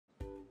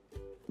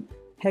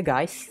Hey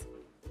guys,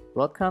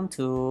 welcome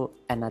to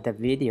another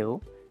video.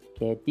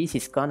 Okay, this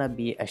is gonna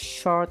be a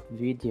short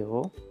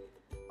video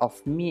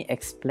of me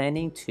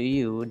explaining to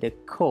you the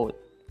code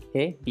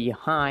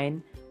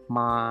behind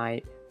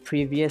my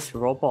previous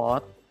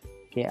robot.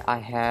 Okay, I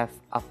have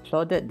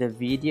uploaded the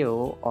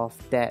video of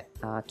that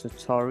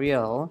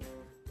tutorial,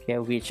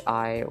 which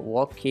I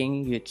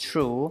walking you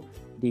through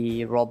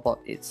the robot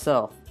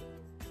itself.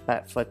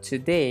 But for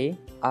today,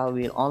 I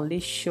will only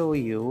show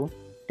you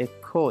the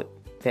code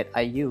that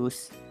I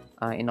use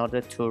in order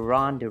to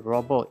run the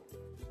robot.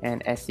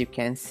 And as you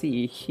can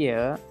see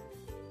here,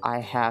 I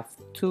have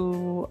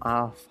two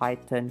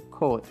Python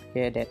code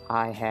here that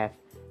I have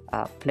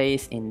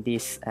placed in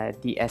this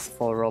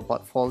DS4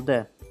 robot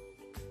folder.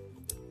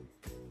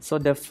 So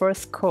the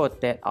first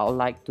code that I would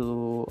like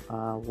to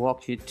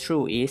walk you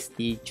through is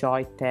the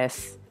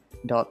joytest.py.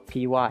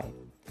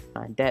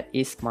 That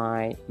is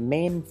my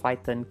main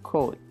Python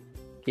code,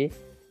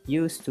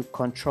 used to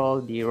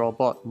control the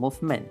robot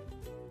movement.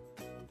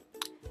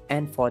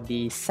 And for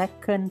the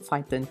second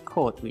Python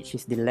code, which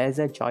is the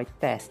laser joy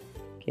test,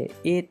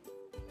 it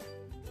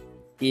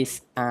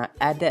is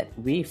added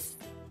with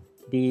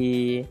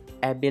the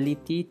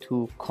ability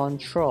to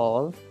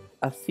control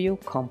a few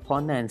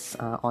components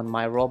on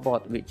my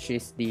robot, which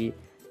is the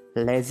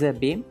laser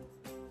beam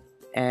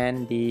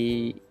and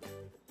the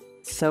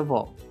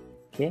servo.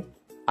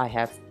 I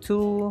have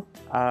two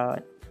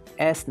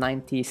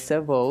S90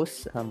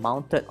 servos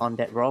mounted on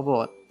that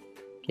robot.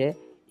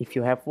 If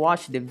you have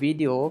watched the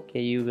video,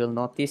 you will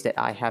notice that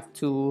I have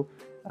two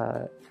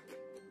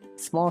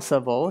small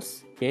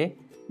servos,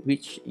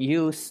 which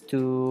used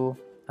to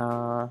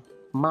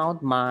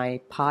mount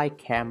my Pi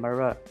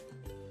camera,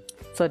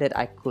 so that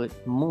I could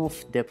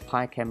move the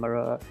Pi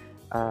camera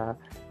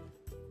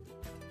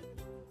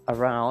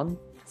around,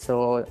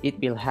 so it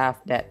will have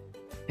that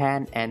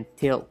pan and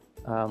tilt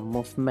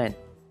movement.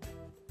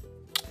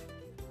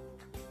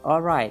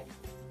 Alright,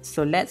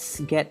 so let's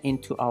get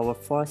into our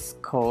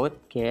first code.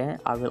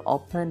 I will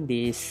open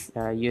this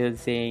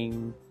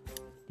using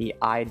the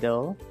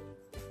idle.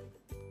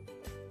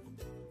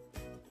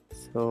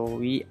 So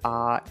we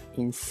are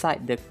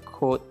inside the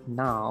code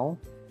now.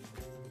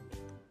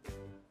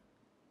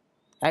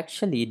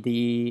 Actually,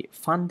 the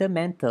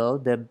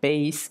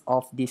base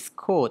of this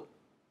code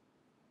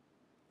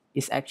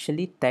is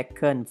actually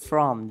taken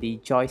from the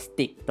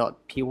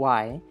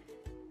joystick.py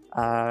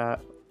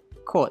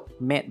code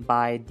made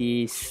by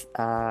this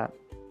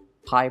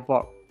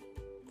PyBorg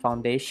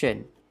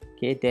Foundation.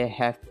 They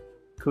have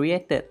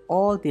created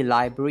all the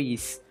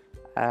libraries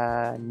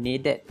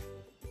needed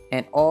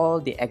and all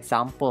the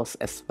examples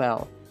as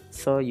well,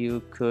 so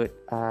you could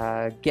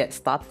get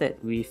started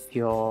with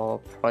your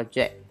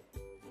project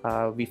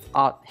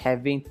without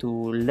having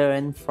to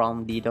learn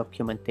from the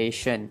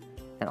documentation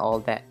and all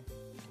that.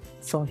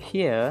 So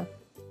here,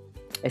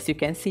 as you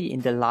can see in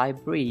the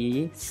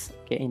libraries,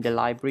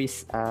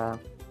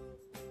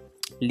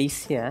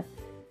 list here,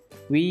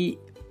 we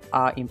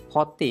are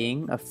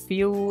importing a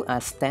few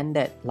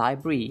standard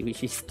library,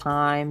 which is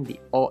time, the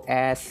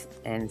OS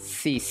and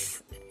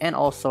sys, and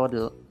also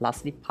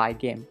lastly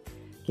Pygame.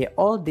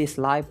 All this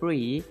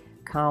library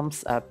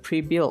comes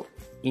pre-built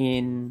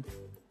in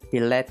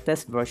the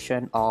latest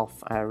version of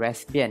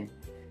Raspbian.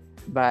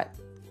 But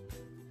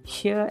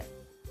here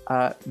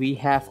we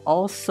have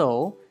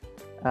also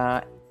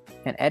an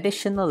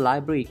additional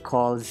library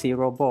called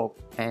ZeroBorg,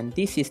 and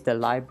this is the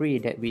library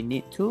that we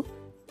need to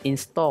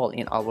install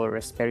in our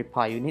Raspberry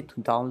Pi. You need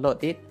to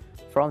download it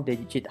from the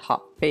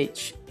GitHub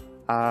page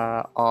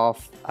of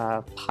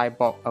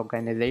PyBorg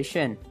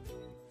organization.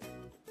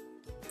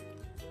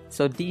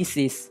 So this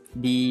is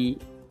the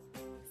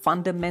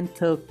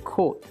fundamental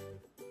code,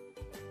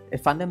 a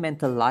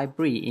fundamental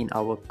library in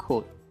our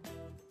code.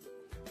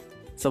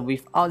 So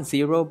without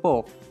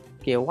ZeroBorg,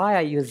 why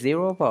I use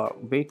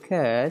ZeroBorg?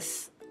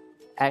 Because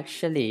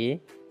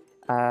actually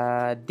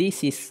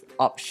this is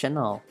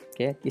optional.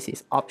 This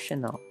is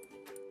optional.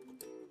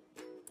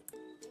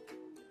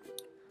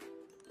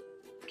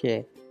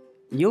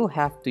 You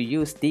have to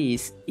use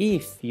this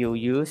if you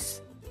use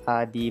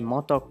the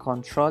motor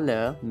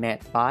controller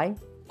made by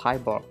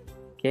PyBorg.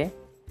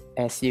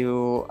 As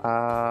you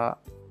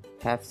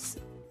have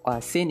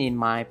seen in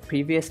my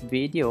previous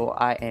video,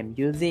 I am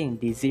using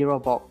the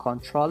ZeroBorg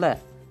controller.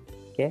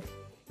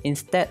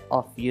 Instead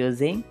of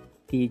using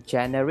the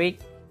generic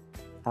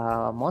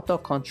motor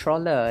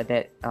controller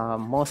that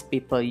most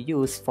people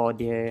use for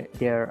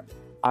their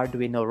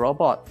Arduino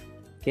robot,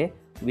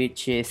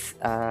 which is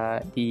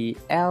the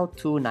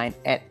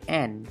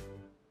L298N,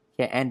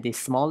 and the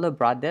smaller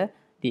brother,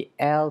 the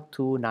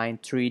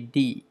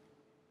L293D.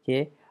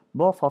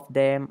 Both of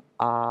them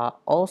are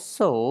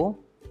also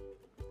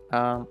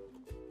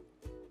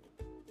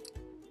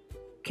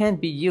can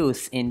be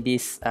used in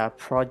this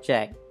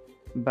project,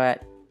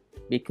 but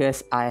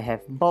because I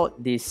have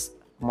bought this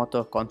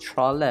motor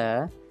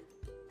controller,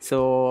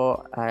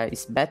 so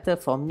it's better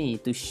for me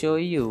to show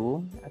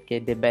you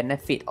the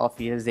benefit of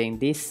using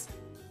this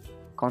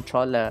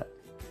controller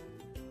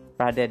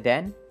rather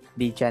than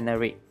the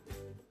generic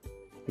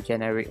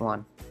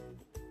one.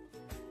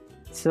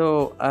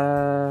 So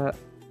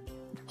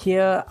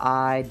here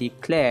I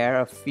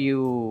declare a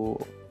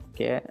few,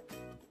 okay,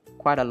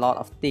 quite a lot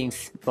of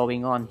things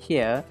going on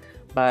here,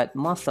 but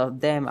most of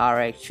them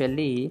are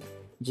actually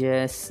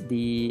just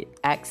the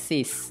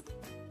axis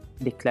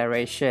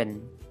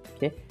declaration.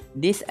 Okay,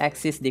 this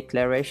axis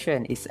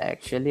declaration is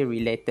actually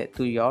related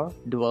to your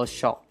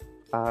Dualshock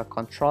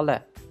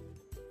controller,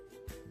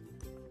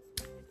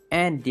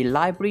 and the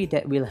library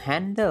that will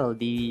handle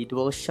the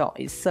Dualshock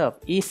itself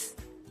is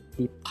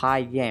the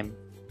Pygame.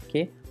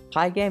 Okay,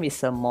 Pygame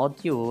is a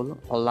module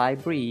or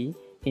library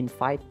in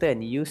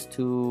Python used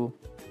to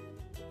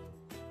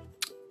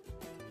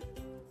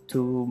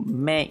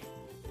make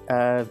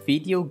a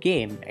video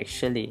game.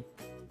 Actually,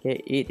 okay,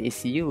 it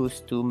is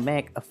used to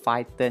make a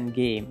Python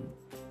game.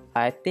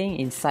 I think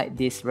inside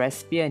this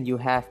recipient you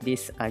have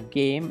this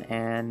game,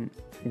 and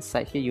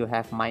inside here you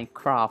have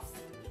Minecraft.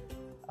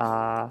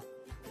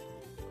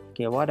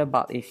 Okay, what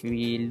about if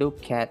we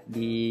look at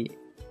the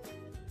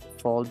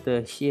folder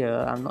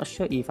here? I'm not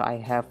sure if I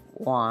have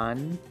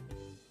one.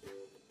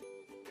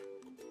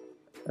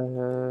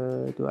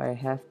 Do I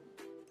have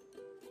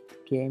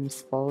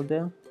games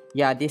folder?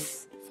 Yeah,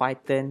 this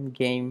Python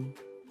game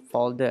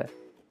folder.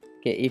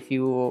 Okay, if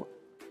you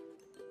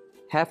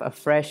have a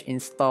fresh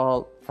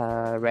installed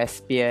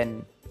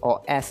recipient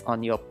or S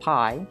on your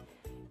Pi,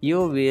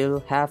 you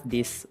will have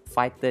this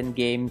Python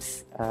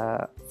games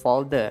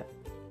folder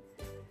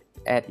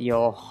at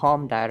your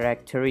home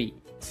directory.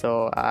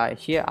 So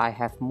here I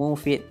have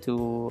moved it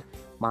to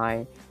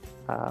my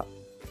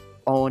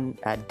own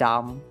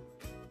dump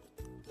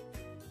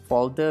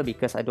folder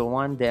because I don't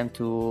want them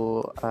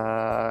to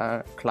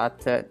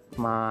clutter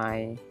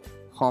my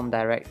home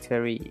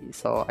directory.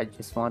 So I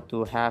just want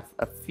to have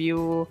a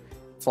few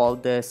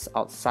folders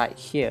outside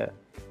here,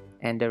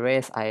 and the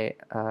rest I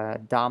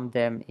dump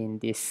them in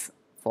this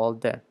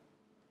folder.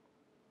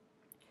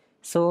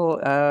 So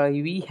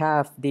we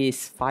have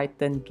this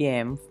Python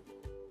game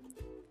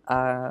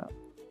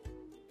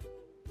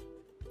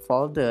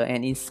folder,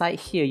 and inside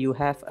here you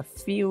have a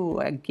few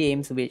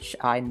games which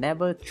I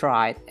never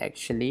tried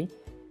actually.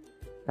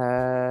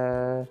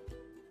 Let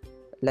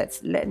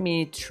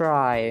me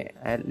try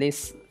at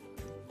least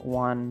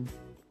one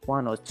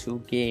or two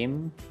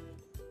game.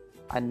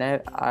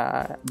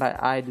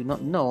 But I do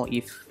not know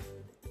if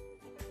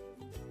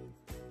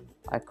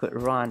I could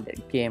run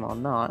that game or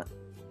not.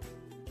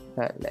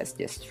 But let's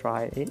just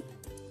try it.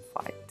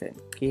 Python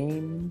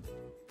game.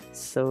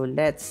 So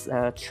let's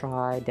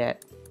try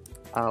that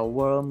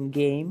worm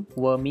game,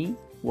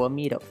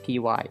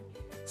 wormy.py.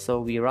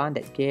 So we run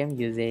that game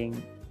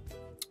using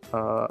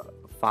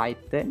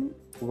Python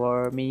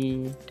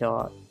wormy.py.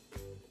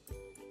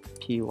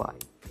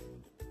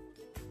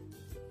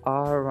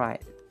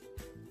 Alright,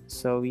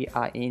 so we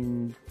are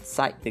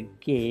inside the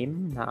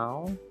game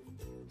now.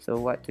 So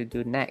what to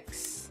do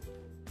next?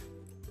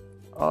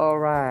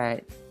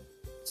 Alright,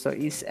 so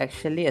it's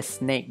actually a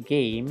snake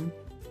game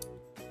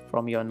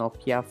from your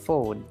Nokia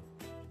phone.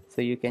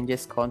 So you can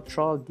just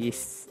control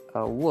this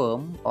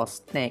worm or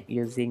snake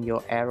using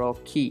your arrow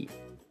key.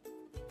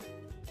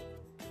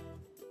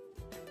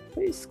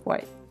 So it's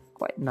quite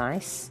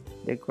nice.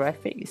 The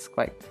graphic is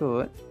quite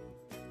good,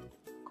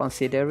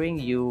 considering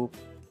you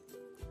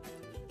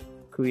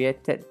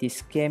created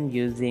this game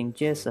using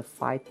just a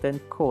Python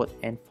code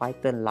and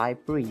Python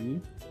library.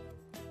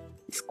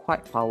 It's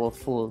quite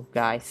powerful,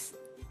 guys.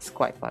 It's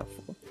quite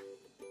powerful.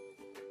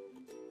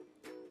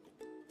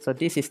 So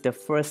this is the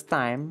first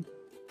time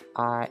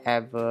I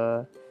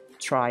ever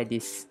tried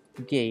this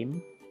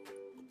game,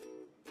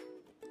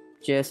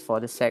 just for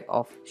the sake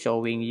of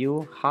showing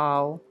you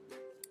how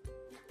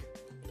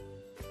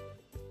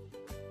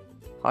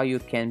you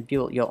can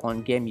build your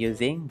own game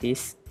using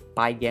this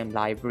Pygame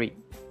library.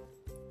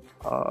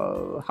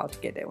 How to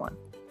get that one?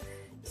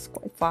 It's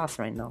quite fast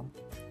right now.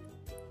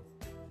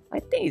 I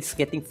think it's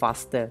getting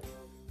faster.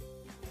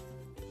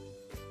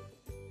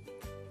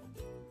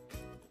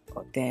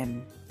 Oh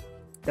damn.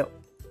 No,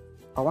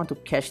 I want to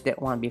catch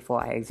that one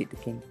before I exit the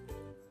game.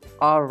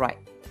 Alright,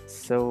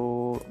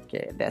 so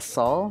okay, that's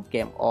all.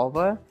 Game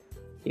over.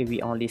 Here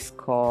we only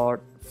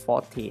scored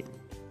 14.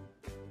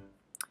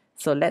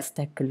 So let's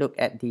take a look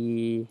at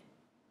the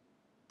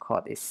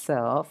code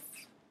itself.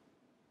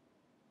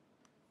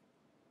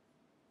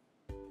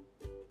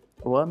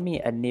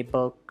 Wormy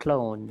enable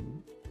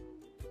clone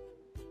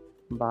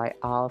by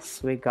Al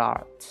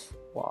Swigart.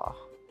 Wow,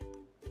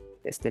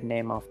 that's the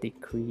name of the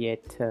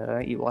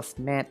creator. It was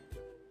made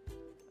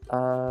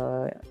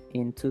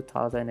in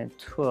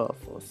 2012.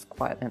 It was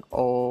quite an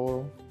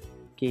old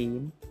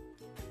game.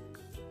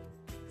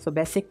 So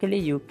basically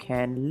you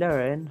can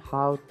learn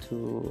how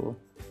to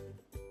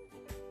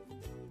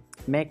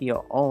make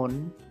your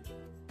own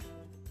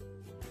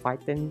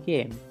Python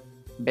game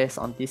based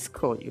on this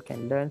code. You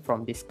can learn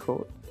from this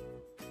code.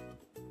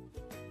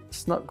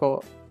 It's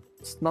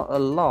not a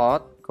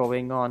lot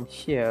going on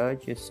here.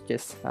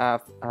 Just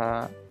have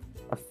a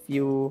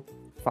few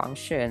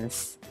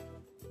functions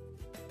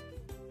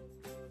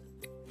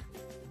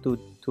to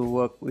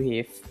work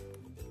with.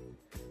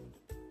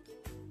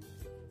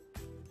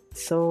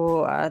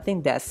 So I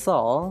think that's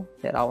all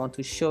that I want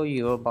to show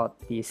you about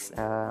this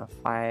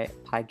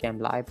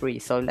Pygame library.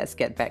 So let's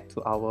get back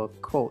to our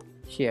code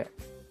here.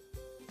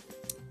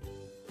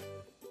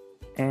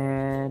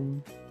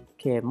 And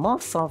okay,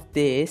 most of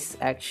this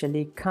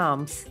actually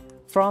comes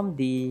from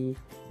the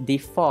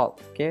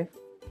default,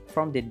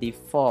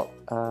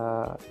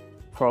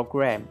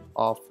 program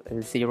of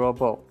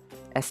ZeroBook,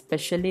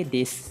 especially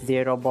this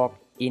ZeroBook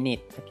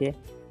init. Okay,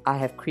 I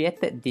have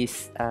created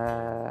this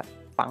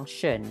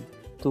function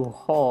to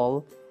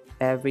hold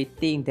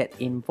everything that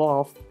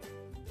involves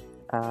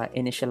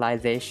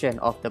initialization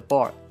of the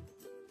board.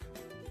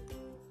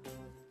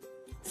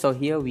 So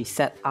here we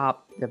set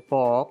up the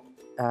board,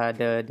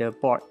 the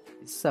board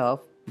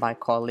itself by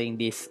calling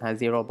this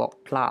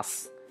ZeroBook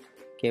class.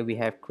 Okay, we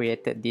have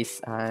created this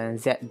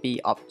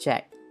ZB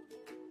object.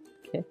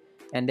 Okay,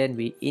 and then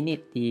we init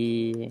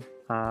the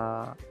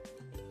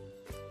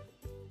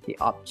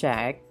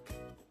object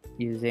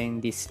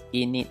using this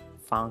init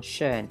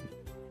function,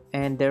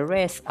 and the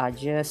rest are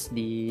just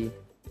the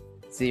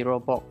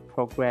ZeroBook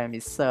program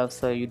itself,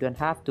 so you don't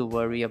have to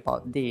worry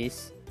about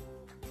this.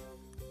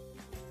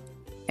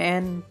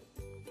 And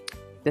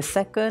the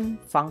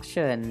second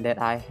function that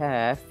I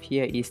have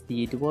here is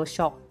the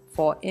Dualshock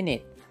for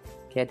init.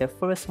 Okay, the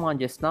first one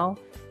just now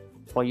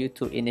for you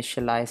to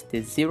initialize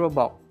the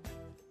ZeroBook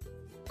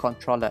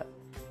controller,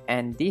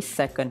 and this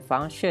second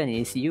function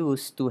is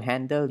used to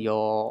handle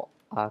your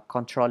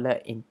controller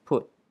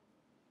input.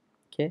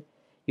 Okay,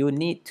 you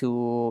need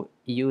to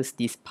use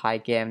this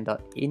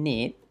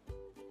pygame.init,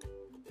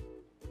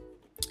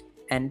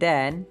 and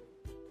then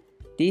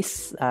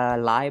this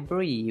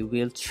library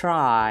will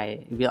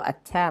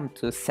attempt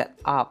to set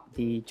up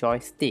the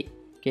joystick.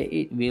 Okay,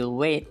 it will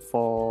wait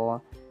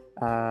for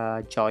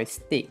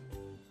joystick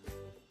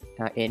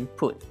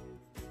input.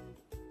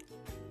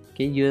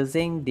 Okay,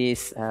 using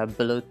this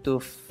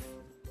Bluetooth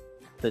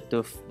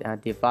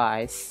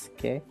device.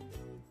 Okay,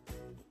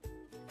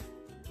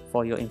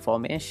 for your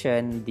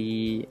information,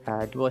 the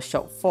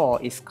Dualshock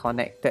 4 is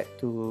connected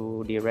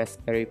to the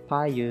Raspberry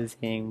Pi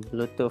using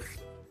Bluetooth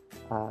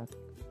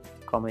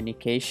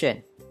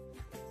communication.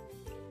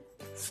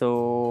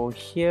 So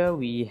here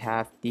we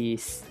have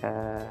this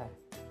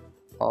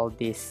all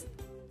this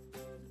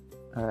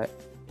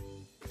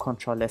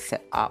controller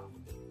setup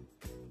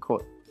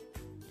code,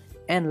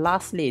 and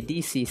lastly,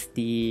 this is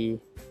the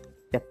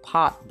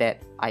part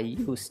that I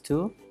use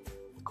to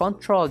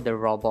control the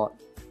robot.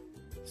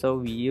 So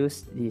we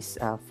use this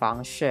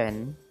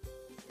function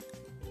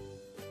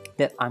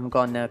that I'm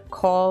gonna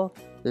call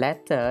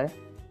later.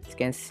 You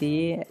can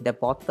see at the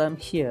bottom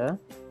here,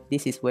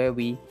 this is where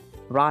we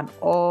run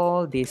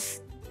all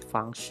this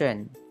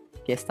function.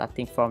 Okay,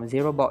 starting from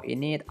ZeroBook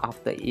init.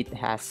 After it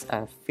has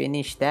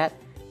finished that,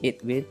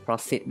 it will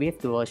proceed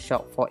with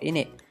Dualshock for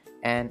init,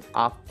 and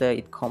after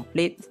it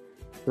completes,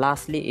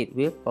 lastly it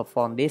will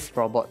perform this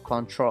robot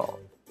control.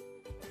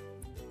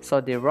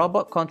 So the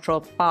robot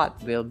control part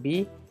will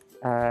be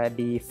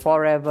the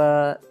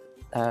forever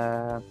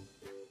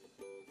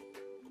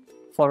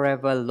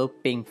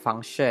looping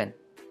function.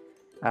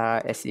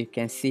 As you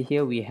can see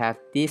here, we have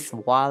this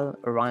while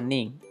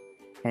running,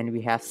 and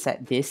we have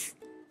set this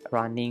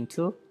running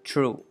to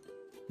true.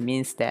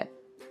 Means that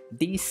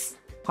this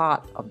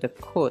part of the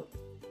code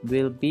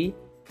will be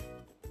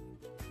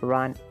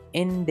run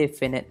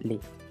indefinitely.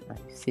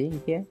 See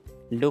here,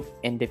 loop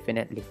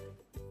indefinitely.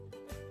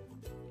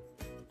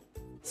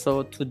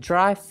 So to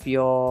drive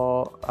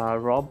your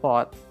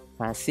robot,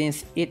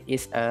 since it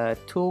is a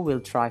two-wheel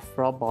drive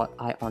robot,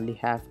 I only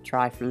have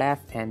drive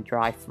left and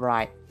drive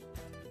right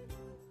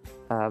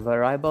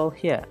variable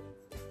here.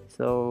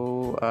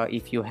 So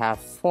if you have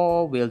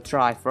four-wheel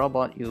drive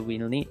robot, you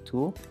will need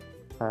to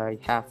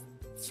have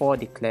 4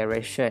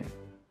 declaration.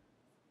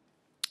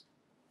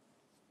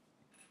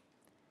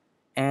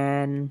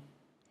 And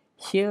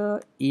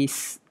here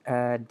is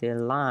the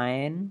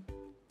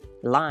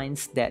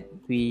lines that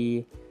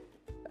we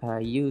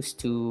use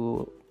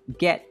to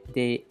get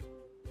the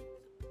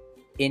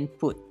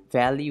input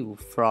value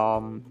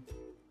from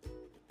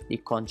the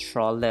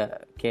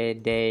controller. Okay,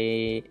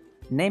 they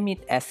name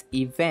it as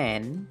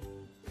event.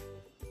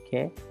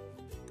 Okay,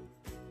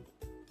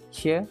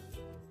 here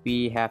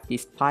we have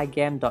this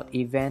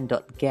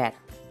pygame.event.get.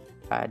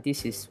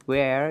 This is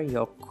where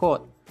your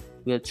code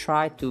will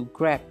try to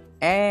grab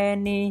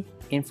any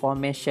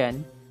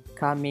information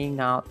coming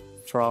out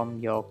from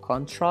your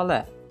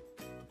controller.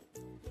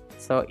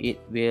 So it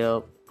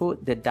will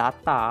put the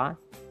data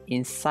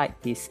inside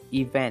this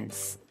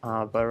events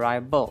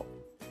variable.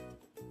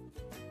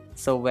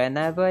 So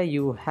whenever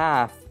you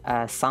have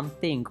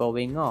something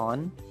going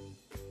on,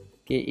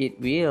 okay, it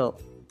will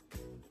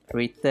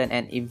return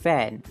an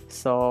event.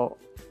 So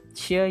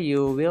here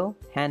you will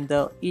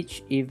handle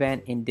each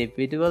event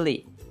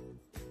individually.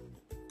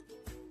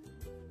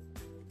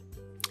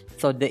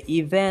 So the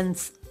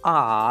events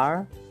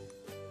are,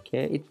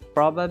 okay, it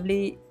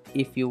probably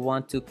if you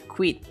want to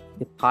quit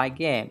the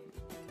pygame,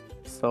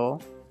 so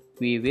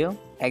we will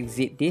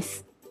exit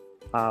this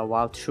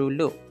while through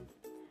loop.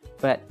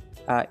 But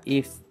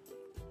if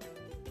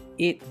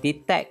it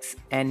detects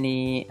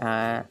any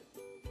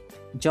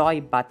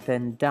joy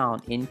button down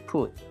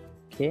input,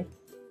 okay,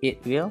 it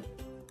will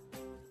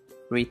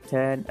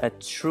return a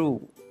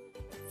true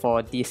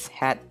for this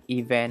head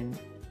event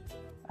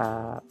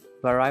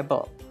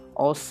variable.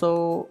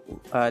 Also,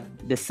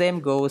 the same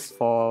goes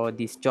for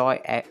this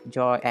joy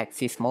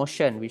axis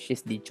motion, which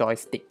is the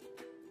joystick,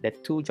 the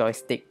two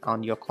joystick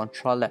on your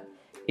controller.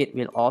 It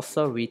will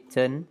also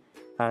return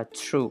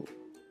true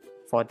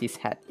for this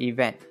head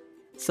event.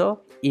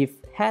 So if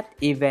head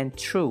event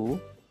true,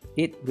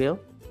 it will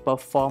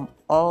perform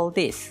all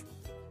this.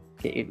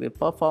 Okay, it will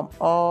perform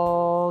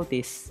all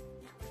these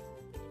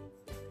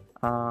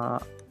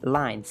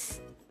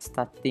lines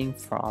starting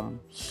from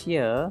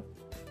here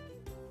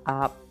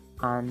up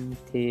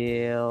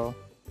until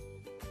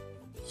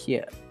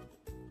here.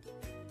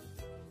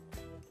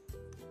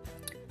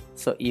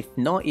 So if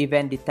no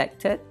event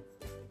detected,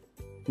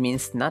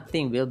 means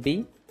nothing will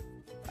be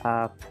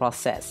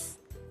processed.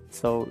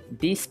 So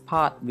this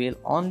part will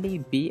only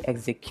be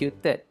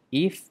executed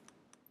if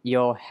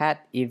your head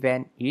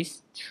event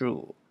is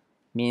true,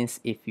 means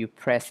if you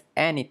press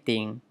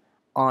anything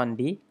on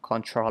the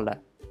controller.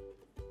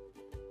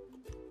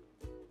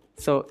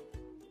 So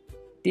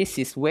this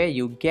is where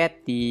you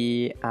get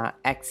the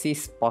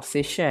axis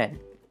position.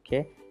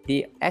 Okay,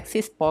 the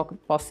axis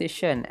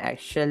position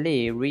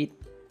actually read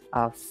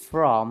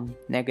from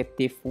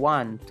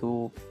 -1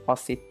 to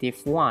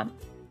 +1.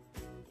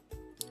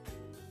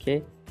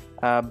 Okay,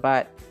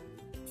 but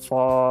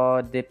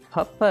for the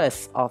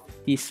purpose of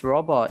this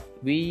robot,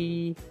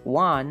 we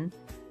want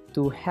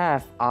to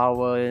have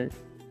our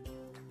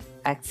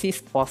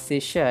axis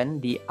position,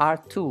 the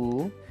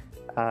R2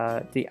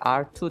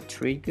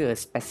 trigger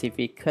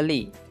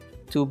specifically,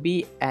 to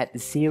be at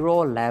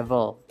 0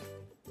 level.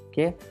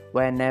 Okay,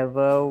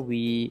 whenever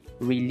we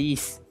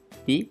release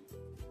the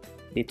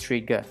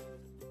trigger.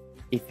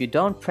 If you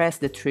don't press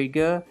the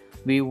trigger,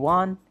 we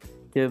want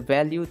the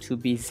value to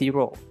be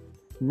 0,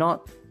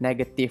 not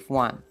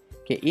 -1.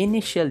 Okay,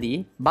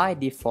 initially by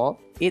default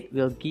it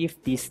will give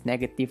this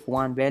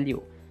 -1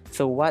 value.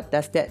 So what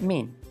does that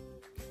mean?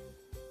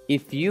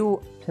 If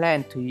you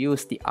plan to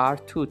use the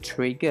R2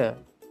 trigger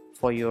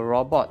for your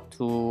robot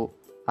to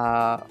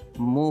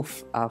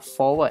move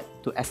forward,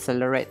 to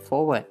accelerate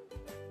forward,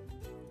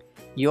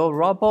 your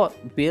robot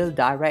will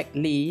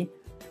directly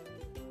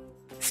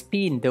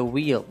spin the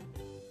wheel,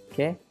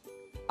 okay,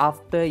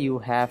 after you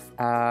have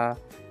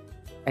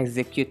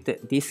executed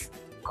this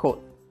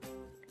code.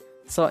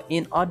 So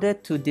in order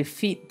to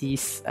defeat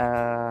this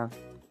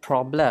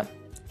problem,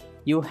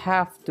 you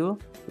have to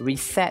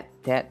reset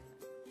that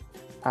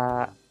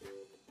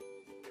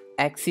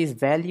axis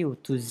value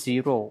to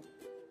 0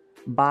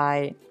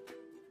 by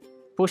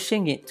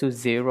pushing it to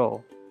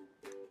 0.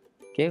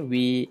 Okay,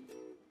 we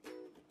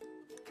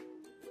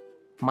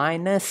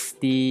minus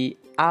the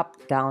up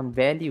down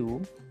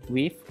value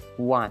with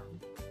 1.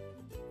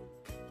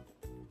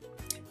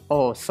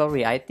 Oh,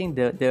 sorry, I think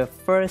the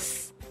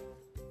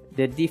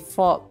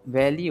default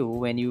value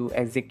when you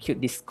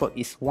execute this code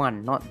is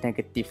 1, not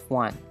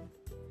 -1.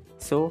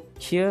 So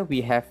here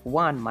we have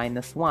 1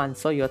 minus 1,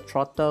 so your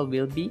throttle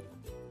will be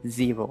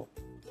 0.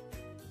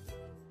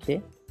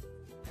 Okay,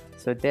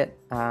 so that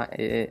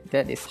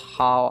is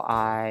how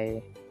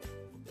I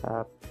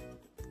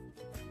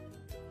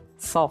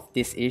solve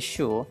this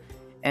issue.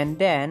 And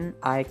then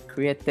I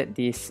created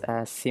this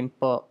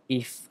simple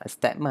if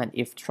statement.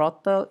 If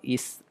throttle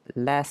is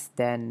less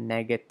than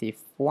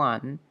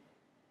 -1,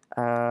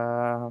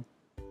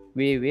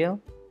 we will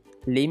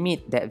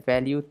limit that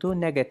value to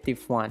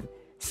 -1.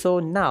 So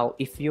now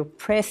if you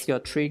press your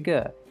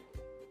trigger,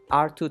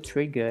 R2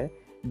 trigger,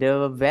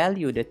 the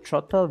value, the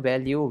throttle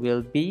value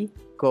will be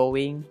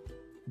going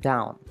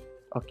down.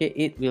 Okay,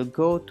 it will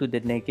go to the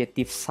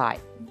negative side.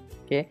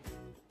 Okay,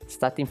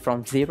 starting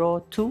from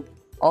 0 to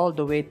all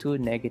the way to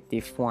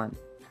 -1.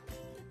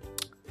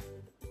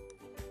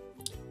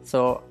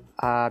 So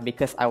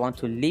because I want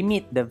to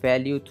limit the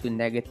value to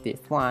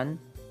 -1,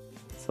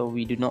 so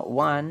we do not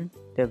want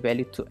the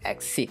value to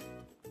exceed,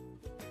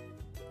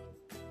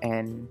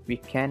 and we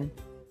can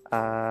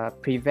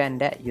prevent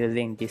that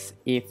using this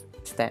if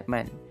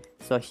statement.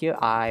 So here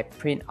I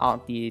print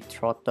out the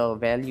throttle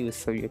value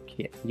so you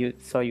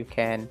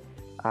can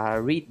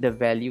read the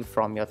value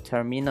from your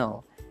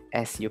terminal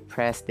as you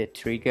press the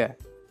trigger.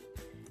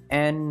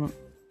 And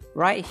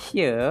right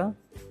here,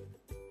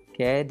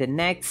 okay, the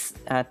next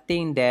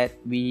thing that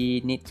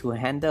we need to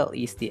handle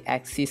is the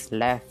axis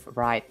left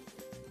right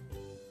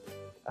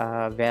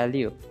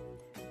value.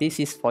 This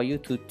is for you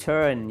to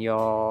turn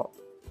your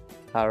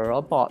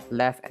robot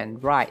left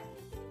and right.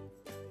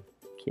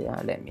 Okay,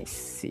 let me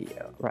see.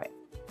 Right,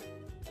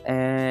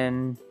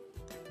 and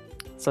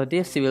so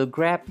this will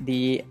grab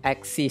the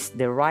axis,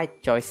 the right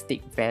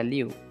joystick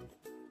value.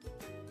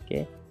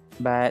 Okay,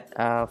 but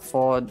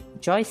for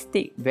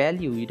joystick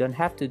value you don't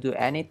have to do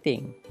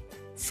anything,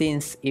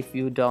 since if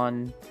you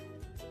don't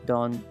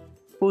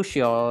push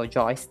your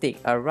joystick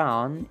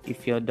around,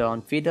 if you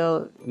don't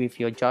fiddle with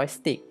your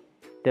joystick,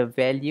 the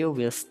value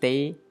will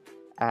stay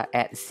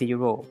at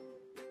 0.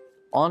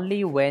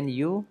 only when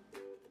you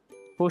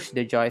push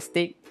the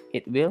joystick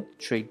it will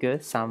trigger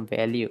some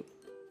value.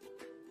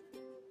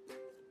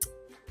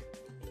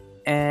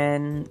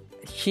 And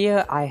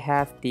here I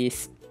have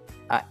this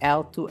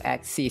L2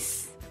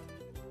 axis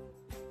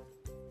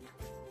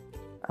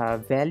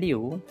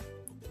value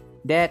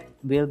that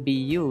will be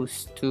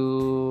used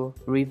to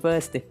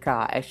reverse the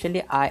car.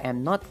 Actually, I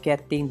am not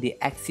getting the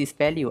axis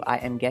value, I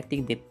am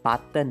getting the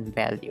button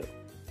value,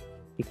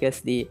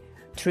 because the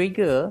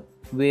trigger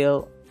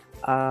will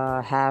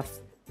have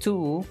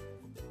two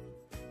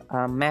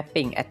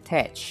mapping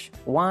attached.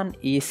 One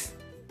is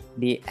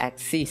the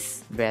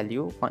axis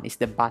value, one is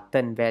the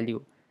button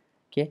value.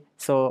 Okay,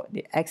 so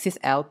the axis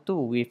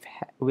L2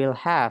 will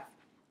have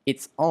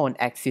its own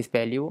axis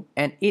value,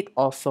 and it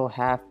also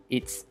have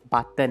its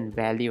button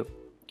value.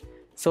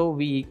 So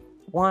we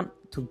want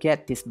to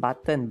get this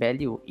button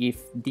value.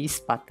 If this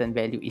button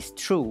value is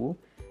true,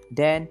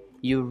 then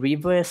you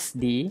reverse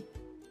the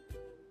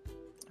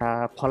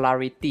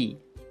polarity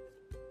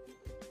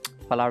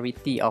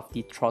of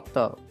the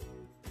throttle.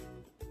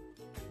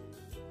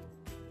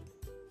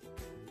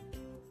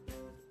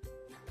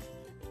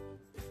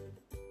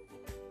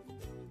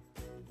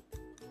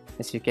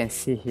 As you can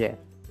see here,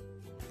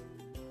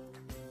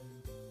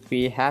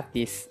 we have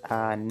this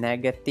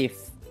negative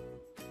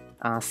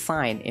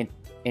sign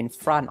in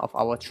front of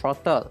our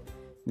throttle,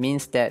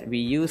 means that we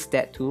use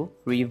that to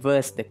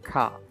reverse the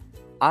car.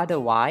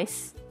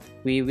 Otherwise,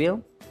 we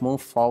will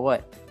move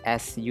forward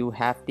as you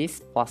have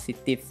this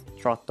positive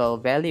throttle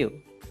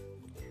value.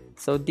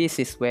 So this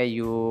is where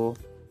you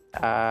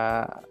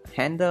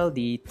handle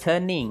the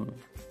turning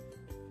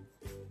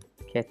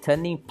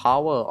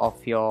power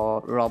of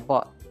your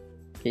robot.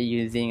 Okay,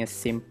 using a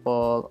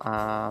simple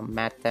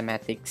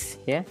mathematics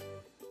here.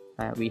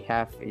 We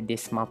have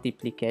this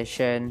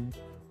multiplication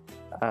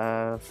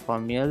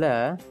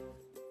formula,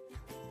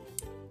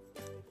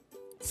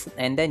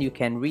 and then you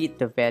can read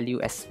the value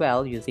as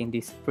well using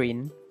this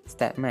print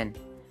statement.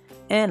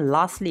 And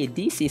lastly,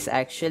 this is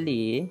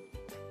actually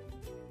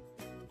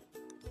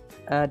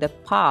the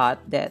part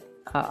that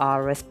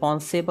are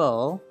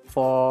responsible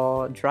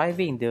for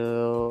driving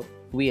the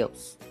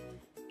wheels.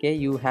 Okay,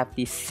 you have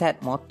this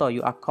set motor.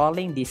 You are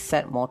calling this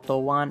set motor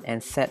 1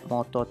 and set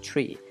motor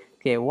 3.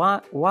 Okay,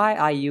 why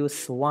I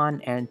use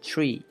 1 and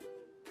 3?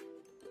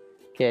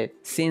 Okay,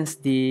 since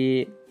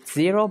the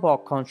zero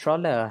box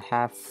controller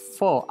have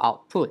 4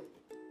 output,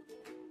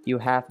 you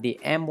have the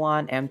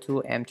M1,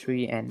 M2,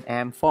 M3, and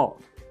M4.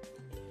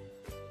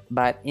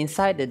 But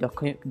inside the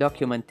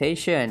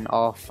documentation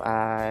of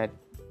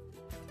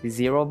the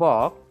zero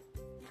box,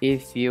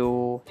 if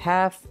you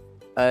have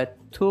a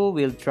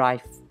two-wheel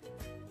drive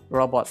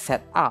robot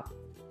setup,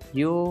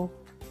 you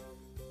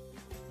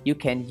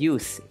can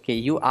use, okay,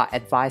 you are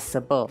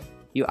advisable,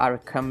 you are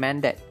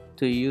recommended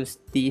to use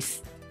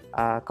this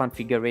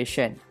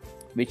configuration,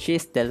 which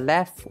is the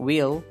left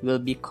wheel will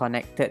be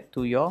connected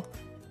to your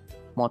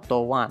motor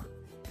 1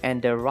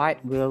 and the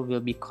right wheel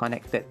will be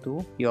connected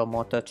to your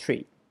motor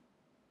 3.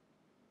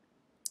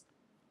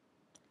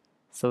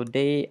 So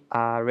they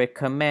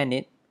recommend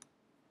it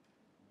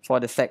for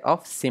the sake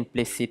of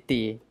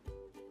simplicity.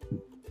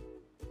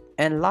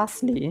 And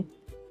lastly,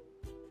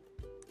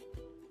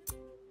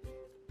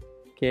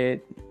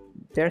 okay,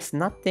 there's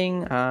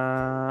nothing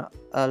a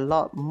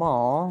lot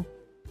more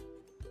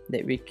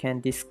that we can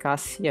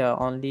discuss here.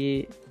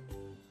 Only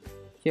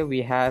here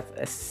we have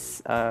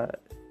a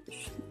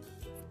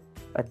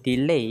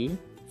delay,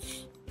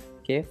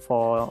 okay,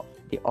 for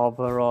the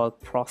overall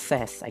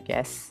process, I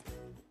guess.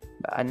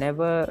 But I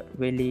never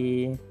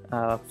really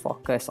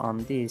focus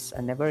on this.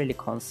 I never really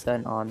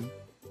concern on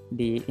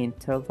the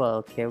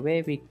interval. Okay,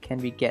 where can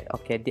we get?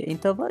 Okay, the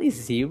interval is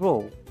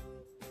 0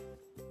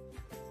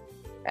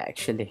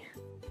 actually.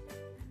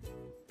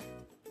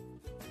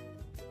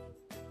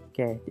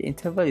 Okay, the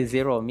interval is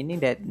 0, meaning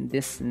that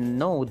there's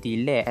no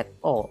delay at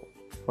all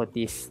for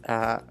this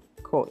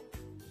code.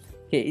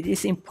 Okay, it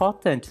is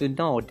important to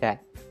know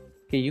that,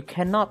 okay, you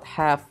cannot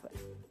have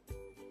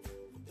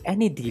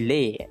any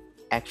delay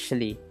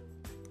actually.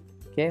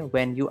 Okay,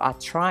 when you are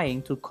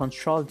trying to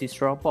control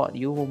this robot,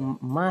 you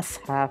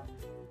must have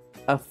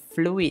a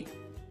fluid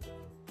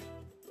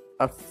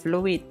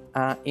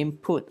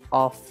input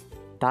of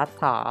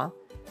data,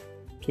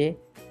 okay,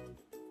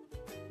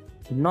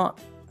 not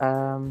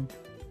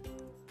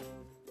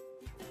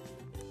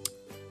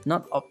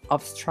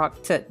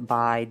obstructed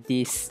by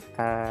this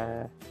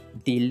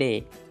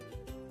delay.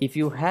 If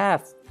you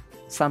have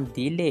some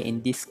delay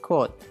in this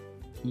code,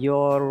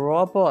 your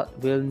robot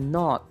will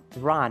not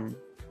run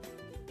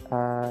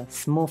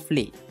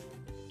smoothly.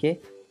 Okay,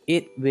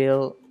 it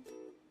will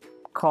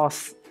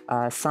cause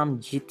some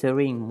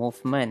jittering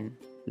movement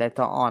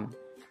later on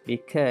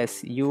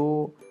because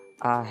you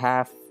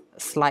have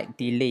slight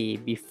delay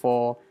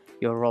before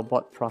your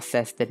robot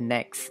process the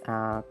next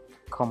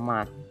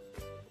command.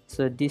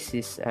 So this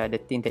is the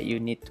thing that you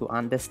need to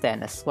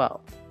understand as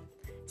well.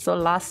 So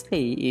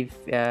lastly, if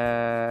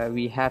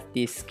we have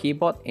this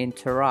keyboard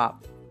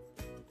interrupt,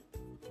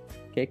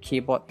 okay,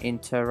 keyboard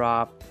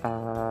interrupt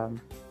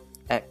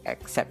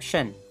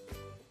exception.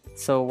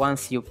 So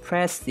once you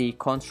press the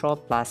Ctrl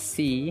plus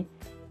C,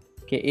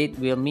 okay, it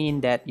will mean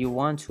that you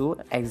want to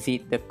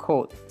exit the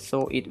code,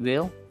 so it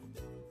will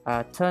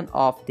turn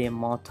off the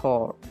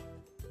motor.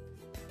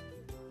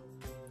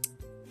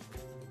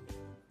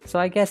 So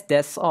I guess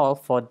that's all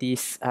for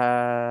this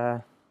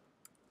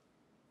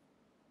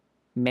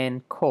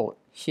main code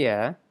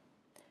here.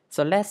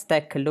 So let's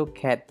take a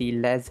look at the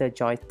laser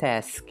joy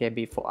test, okay,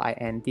 before I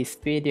end this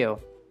video.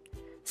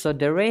 So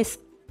the rest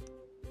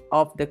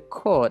of the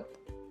code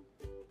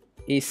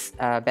is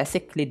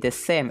basically the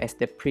same as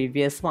the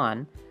previous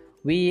one.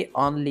 We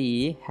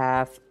only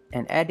have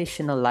an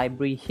additional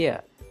library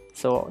here.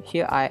 So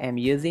here I am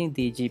using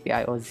the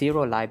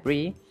GPIO0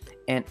 library,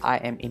 and I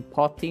am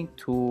importing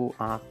two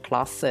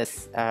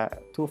classes,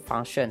 two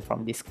functions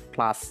from this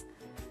class,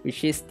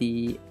 which is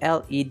the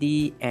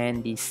LED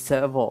and the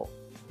servo.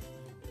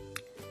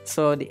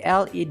 So the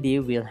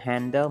LED will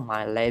handle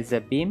my laser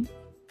beam,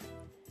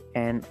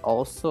 and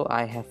also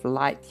I have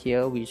light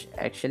here, which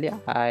actually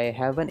I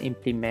haven't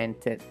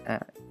implemented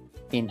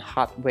in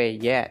hardware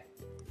yet.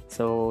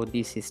 So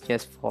this is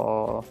just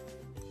for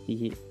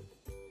the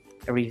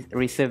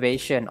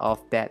reservation of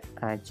that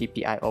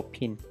GPIO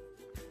pin.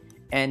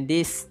 And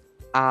these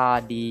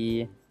are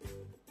the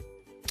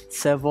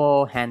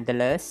servo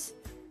handlers.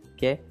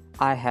 Okay,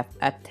 I have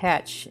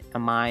attached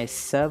my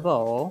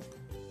servo,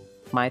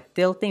 my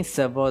tilting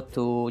servo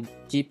to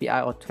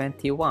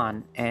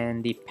GPIO21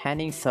 and the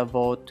panning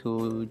servo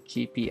to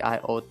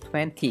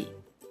GPIO20,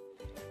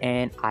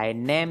 and I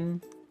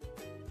named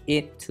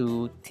it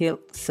to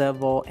tilt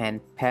servo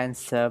and pan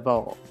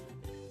servo.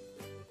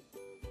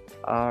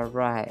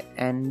 Alright,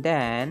 and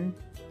then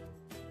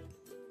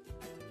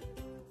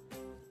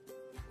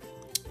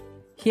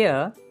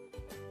here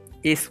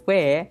is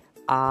where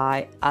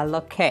I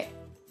allocate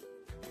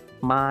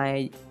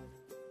my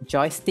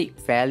joystick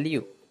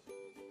value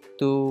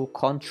to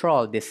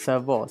control the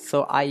servo.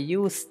 So I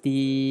use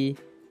the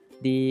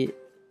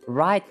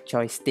right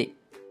joystick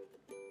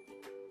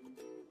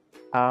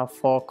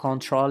for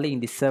controlling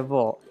the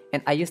servo,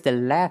 and I use the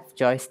left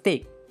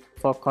joystick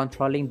for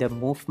controlling the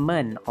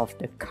movement of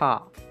the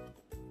car.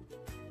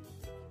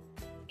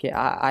 Okay,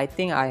 I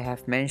think I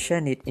have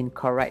mentioned it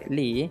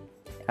incorrectly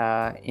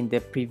in the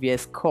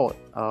previous code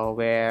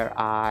where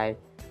I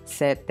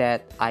said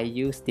that I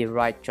use the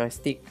right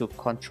joystick to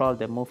control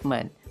the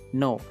movement.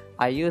 No,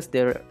 I use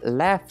the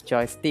left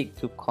joystick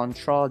to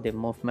control the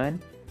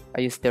movement.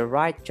 I use the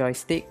right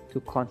joystick to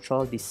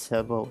control the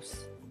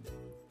servos.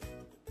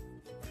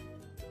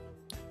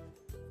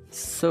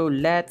 So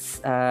let's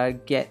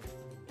get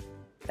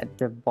at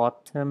the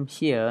bottom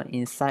here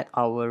inside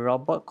our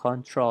robot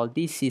control.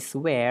 This is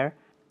where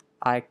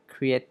I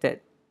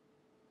created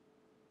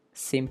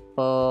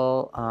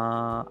simple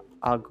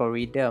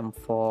algorithm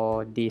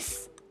for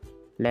this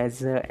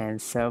laser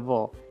and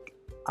servo.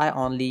 I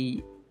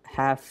only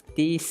have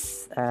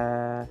these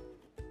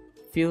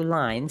few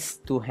lines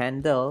to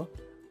handle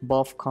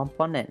both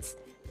components.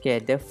 Okay,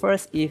 the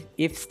first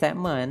if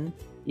statement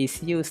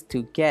is used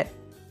to get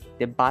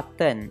the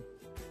button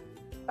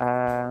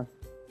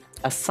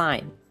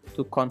assigned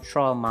to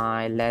control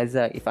my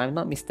laser. If I'm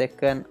not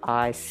mistaken,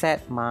 I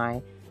set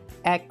my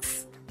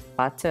X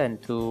button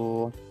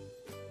to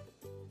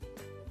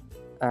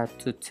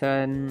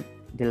turn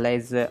the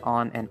laser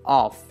on and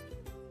off.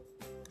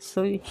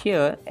 So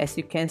here, as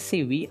you can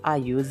see, we are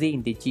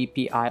using the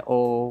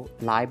GPIO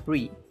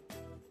library,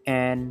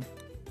 and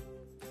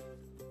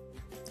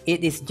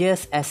it is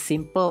just as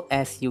simple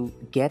as you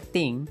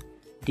getting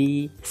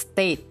the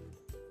state,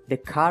 the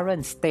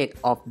current state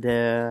of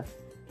the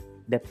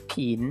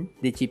pin,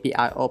 the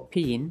GPIO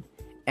pin,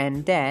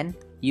 and then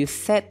you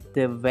set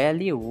the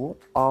value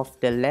of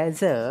the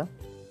laser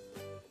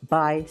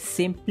by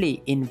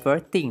simply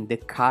inverting the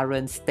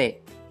current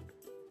state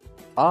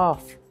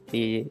of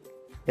the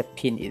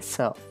pin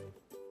itself.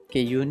 Okay,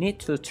 you need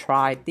to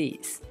try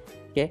this.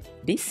 Okay,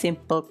 this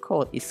simple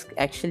code is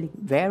actually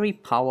very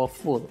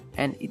powerful,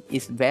 and it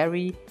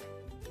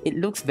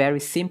looks very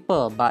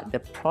simple, but the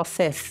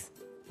process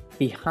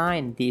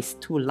behind these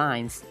two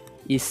lines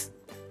is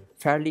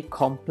fairly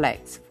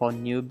complex for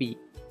newbie,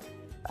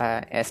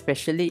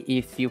 especially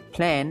if you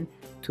plan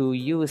to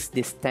use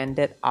the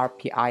standard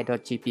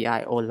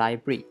RPI.GPIO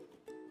library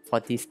for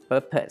this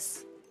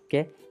purpose.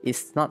 Okay,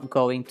 it's not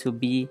going to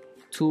be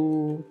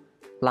two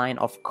line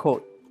of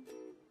code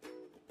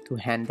to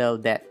handle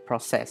that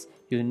process.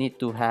 You need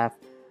to have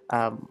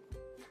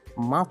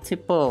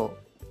multiple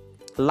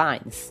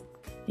lines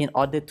in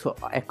order to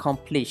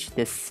accomplish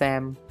the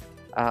same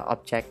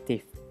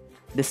objective.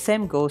 The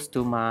same goes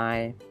to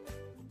my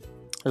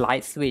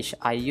light switch.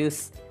 I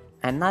use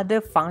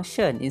another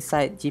function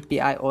inside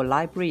GPIO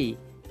library,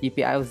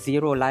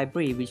 GPIO0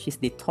 library, which is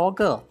the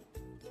toggle.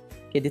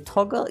 Okay, the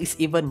toggle is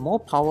even more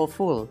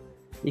powerful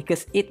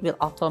because it will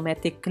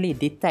automatically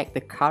detect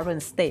the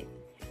current state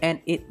and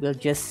it will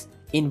just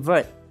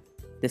invert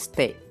the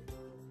state.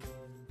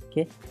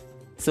 Okay,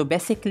 so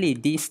basically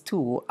these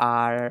two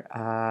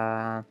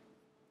are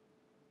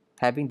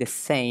having the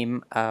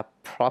same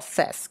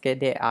process. Okay,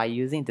 they are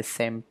using the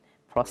same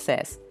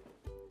process.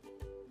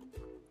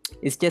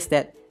 It's just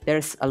that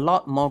there's a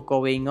lot more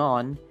going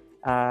on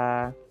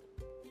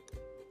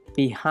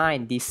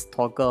behind this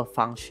toggle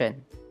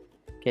function.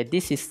 Okay,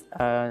 this is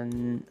a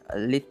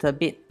little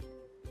bit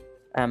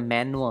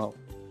manual.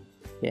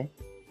 Okay,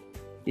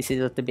 this is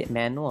a little bit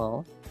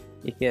manual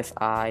because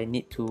I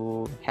need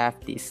to have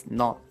this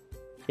NOT,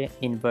 okay,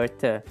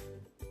 inverter.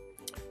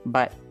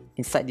 But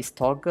inside this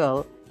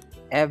toggle,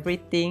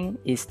 everything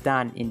is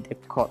done in the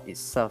code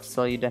itself,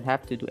 so you don't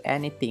have to do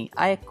anything.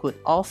 I could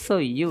also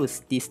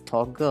use this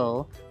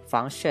toggle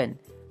function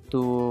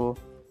to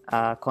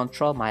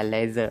control my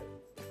laser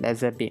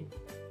beam.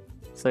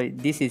 So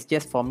this is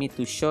just for me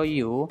to show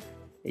you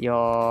the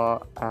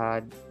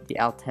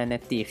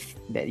alternative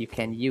that you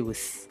can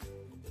use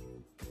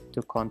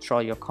to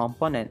control your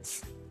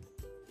components.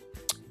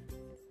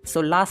 So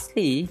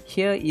lastly,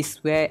 here is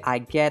where I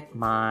get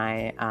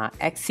my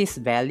axis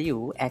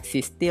value,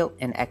 axis tilt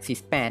and axis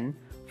span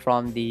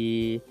from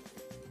the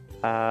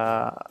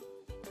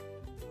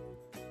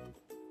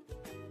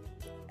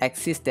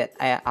axis that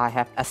I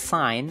have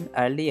assigned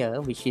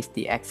earlier, which is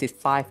the axis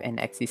 5 and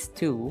axis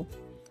 2.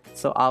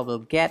 So I will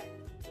get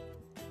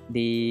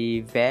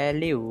the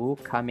value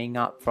coming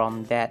up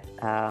from that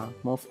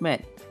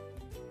movement.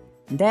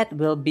 That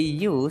will be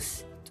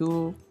used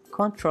to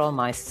control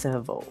my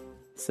servo.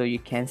 So you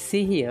can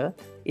see here,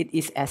 it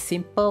is as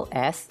simple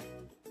as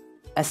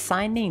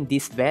assigning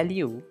this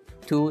value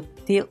to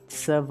tilt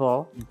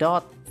servo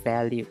dot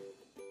value.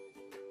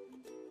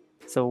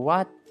 So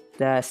what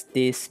does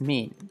this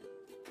mean?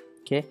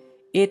 Okay,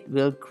 it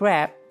will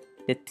grab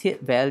the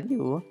tilt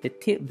value. The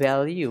tilt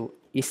value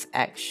is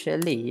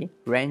actually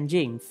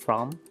ranging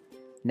from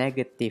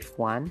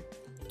 -1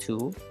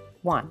 to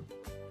 1.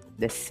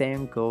 The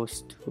same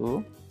goes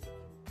to,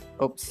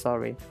 oops,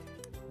 sorry.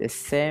 The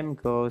same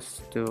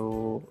goes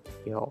to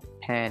your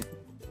pen.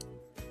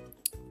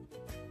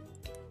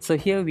 So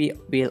here we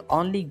will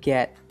only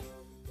get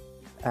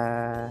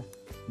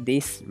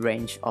this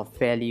range of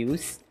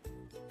values,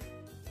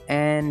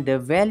 and the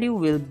value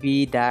will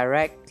be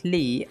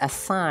directly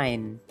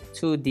assigned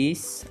to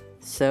this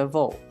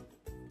servo.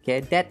 Okay,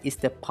 that is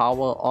the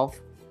power of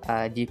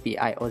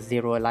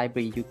GPIO0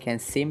 library. You can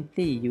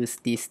simply use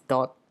this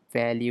dot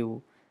value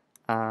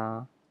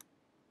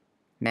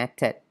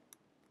method.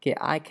 Okay,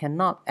 I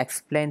cannot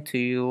explain to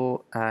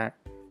you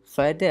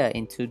further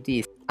into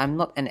this. I'm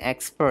not an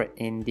expert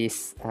in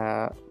this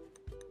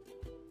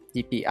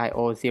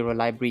GPIO0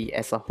 library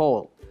as a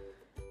whole,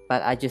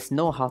 but I just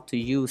know how to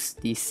use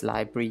this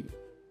library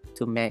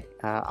to make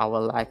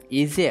our life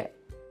easier.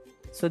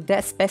 So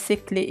that's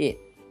basically it.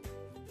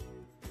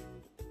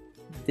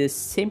 The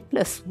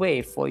simplest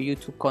way for you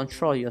to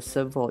control your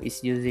servo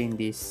is using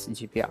this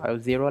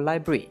GPIO0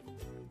 library.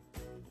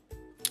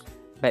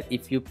 But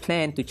if you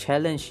plan to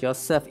challenge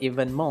yourself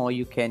even more,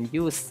 you can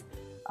use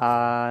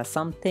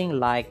something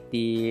like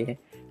the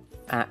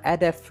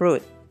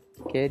Adafruit,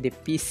 okay, the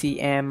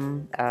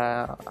PCM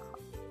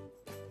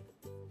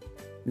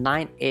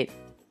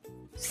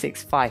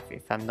 9865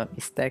 if I'm not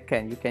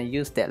mistaken. You can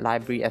use that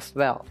library as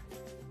well.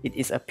 It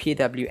is a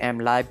PWM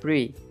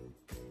library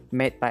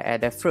made by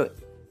Adafruit.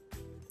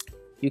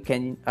 You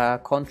can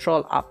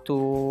control up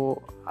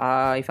to,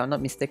 if I'm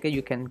not mistaken,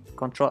 you can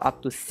control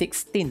up to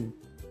 16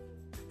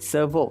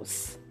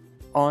 servos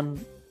on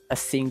a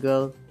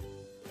single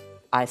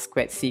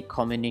I2C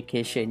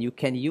communication. You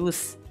can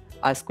use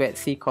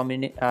I2C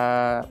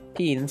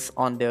pins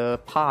on the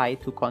Pi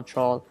to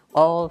control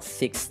all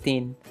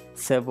 16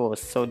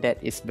 servos, so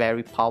that is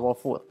very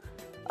powerful.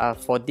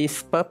 For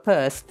this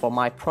purpose, for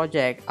my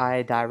project,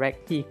 I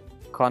directly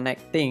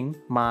connecting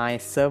my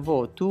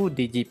servo to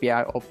the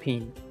GPIO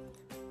pin.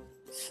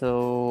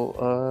 So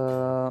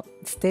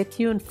stay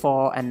tuned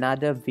for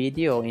another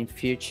video in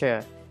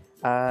future.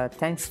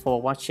 Thanks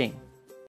for watching.